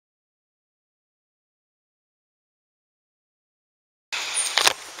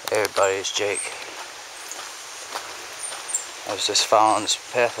Hey everybody, it's Jake. I was just following this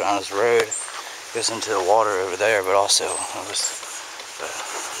path around this road. It goes into the water over there, but also I'm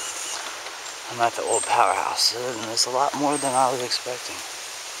at the old powerhouse, and there's a lot more than I was expecting.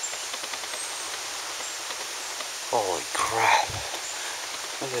 Holy crap.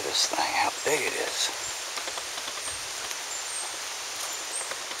 Look at this thing, how big it is.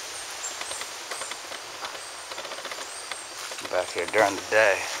 I'm back here during the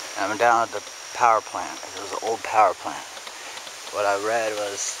day. I'm down at the power plant. It was an old power plant. What I read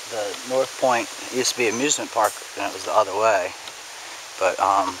was the North Point used to be an amusement park, and it was the other way. But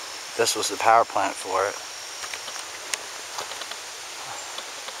this was the power plant for it.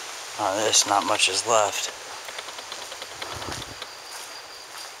 There's not much is left.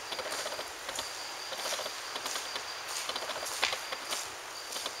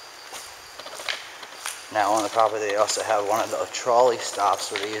 Now on the property they also have one of the trolley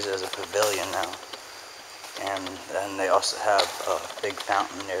stops where they use it as a pavilion now. And then they also have a big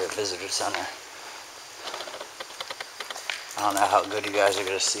fountain near the visitor center. I don't know how good you guys are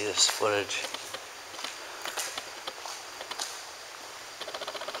going to see this footage.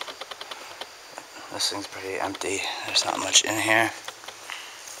 This thing's pretty empty. There's not much in here.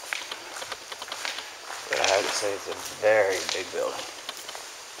 But I have to say it's a very big building.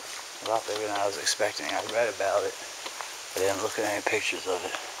 A lot bigger than I was expecting. I read about it, but I didn't look at any pictures of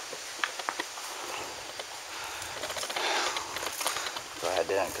it. So I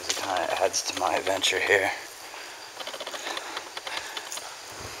didn't, because it kind of adds to my adventure here.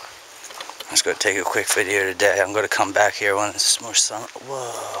 I'm just going to take a quick video today. I'm going to come back here when it's more sun.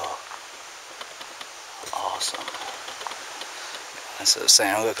 Whoa. Awesome. That's what I was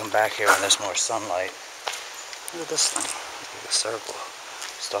saying. I'm going to come back here when there's more sunlight. Look at this thing. Look at the circle.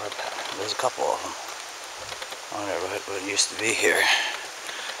 Star pattern. There's a couple of them. I wonder what used to be here.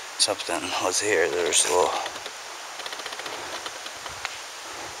 Something was here. There's a little.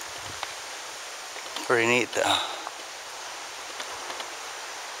 Pretty neat though.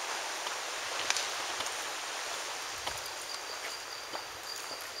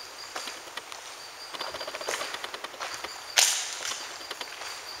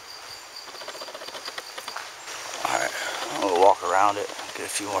 Alright, I'll walk around it, get a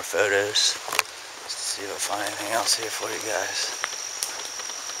few more photos, just to see if I find anything else here for you guys.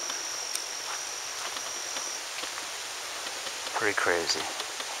 Pretty crazy.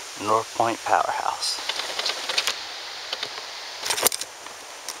 North Point Powerhouse.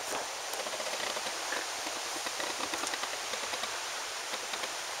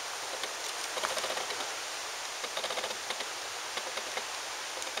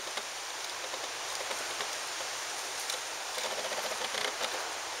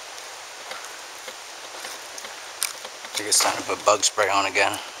 I think it's time to put bug spray on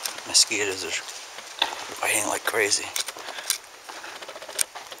again. Mosquitoes are biting like crazy.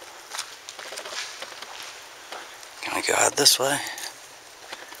 Can I go out this way?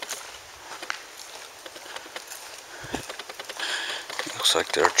 Looks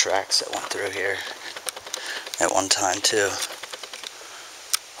like there are tracks that went through here at one time too.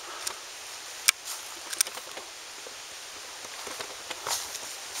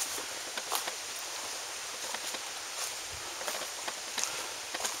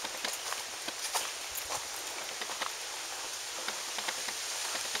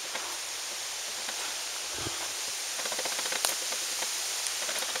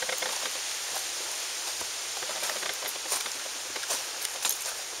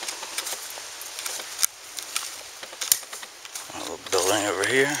 Building over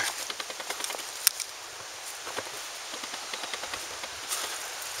here.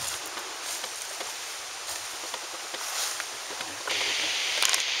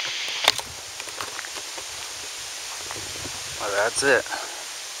 Well, that's it.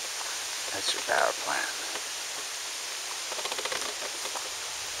 That's your power plant.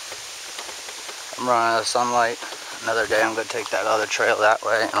 I'm running out of sunlight. Another day I'm going to take that other trail that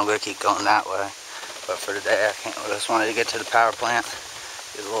way, and I'm going to keep going that way. But for today, I just wanted to get to the power plant,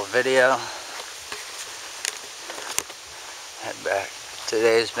 do a little video, head back.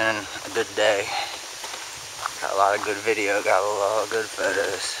 Today's been a good day. Got a lot of good video, got a lot of good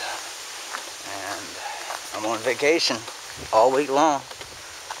photos. And I'm on vacation all week long.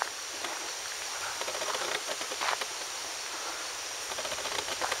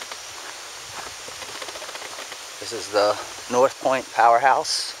 This is the North Point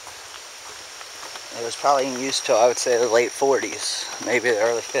Powerhouse. It was probably in use till I would say the late 40s, maybe the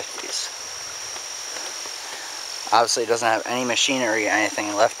early 50s. Obviously it doesn't have any machinery or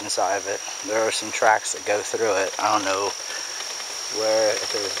anything left inside of it. There are some tracks that go through it. I don't know where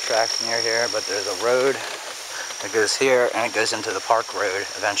if there's tracks near here, but there's a road that goes here and it goes into the park road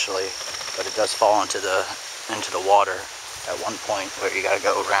eventually, but it does fall into the water at one point where you gotta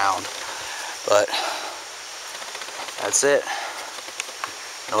go around. But that's it.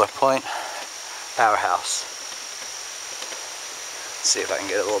 North Point Powerhouse. Let's see if I can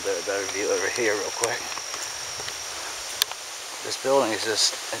get a little bit of a better view over here real quick. This building is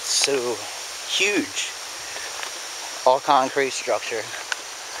just, it's so huge. All concrete structure.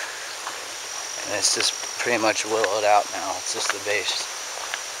 And it's just pretty much willowed out now. It's just the base.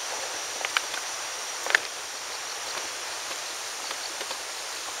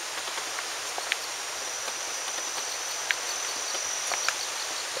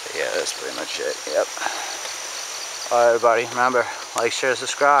 But yeah, that's pretty much it. Yep. Alright everybody, remember, like, share,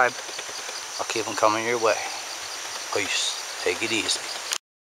 subscribe. I'll keep them coming your way. Peace. Take it easy.